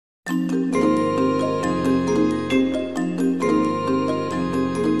My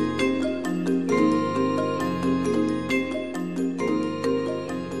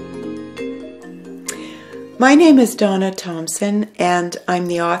name is Donna Thomson, and I'm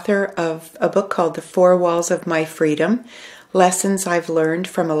the author of a book called The Four Walls of My Freedom, Lessons I've Learned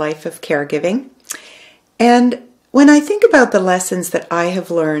from a Life of Caregiving. And when I think about the lessons that I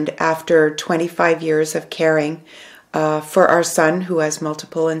have learned after 25 years of caring for our son who has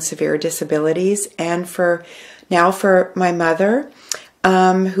multiple and severe disabilities, and for my mother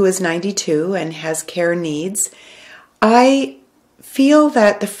who is 92 and has care needs, I feel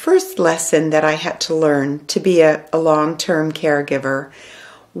that the first lesson that I had to learn to be a long-term caregiver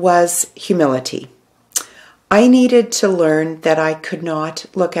was humility. I needed to learn that I could not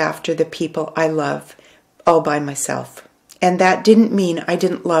look after the people I love all by myself. And that didn't mean I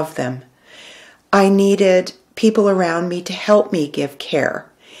didn't love them. I needed people around me to help me give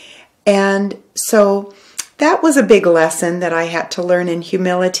care. And so that was a big lesson that I had to learn in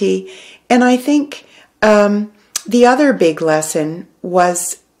humility. And I think the other big lesson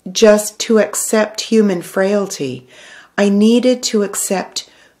was just to accept human frailty. I needed to accept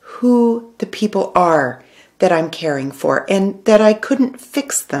who the people are that I'm caring for, and that I couldn't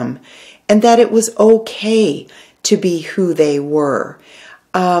fix them, and that it was okay to be who they were.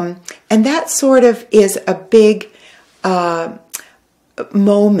 And that sort of is a big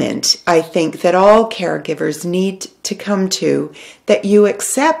moment, I think, that all caregivers need to come to, that you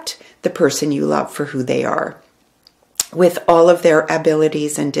accept the person you love for who they are, with all of their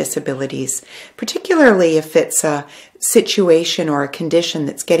abilities and disabilities, particularly if it's a situation or a condition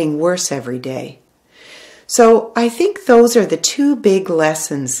that's getting worse every day. So I think those are the two big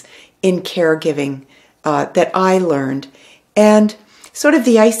lessons in caregiving that I learned. And sort of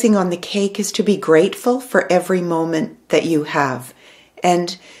the icing on the cake is to be grateful for every moment that you have,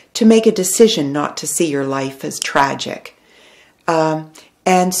 and to make a decision not to see your life as tragic.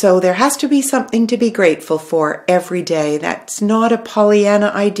 And so there has to be something to be grateful for every day. That's not a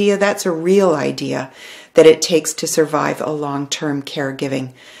Pollyanna idea, that's a real idea that it takes to survive a long-term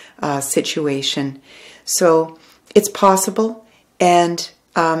caregiving situation. So it's possible, and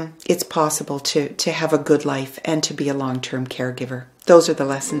it's possible to have a good life and to be a long-term caregiver. Those are the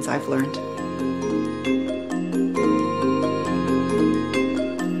lessons I've learned.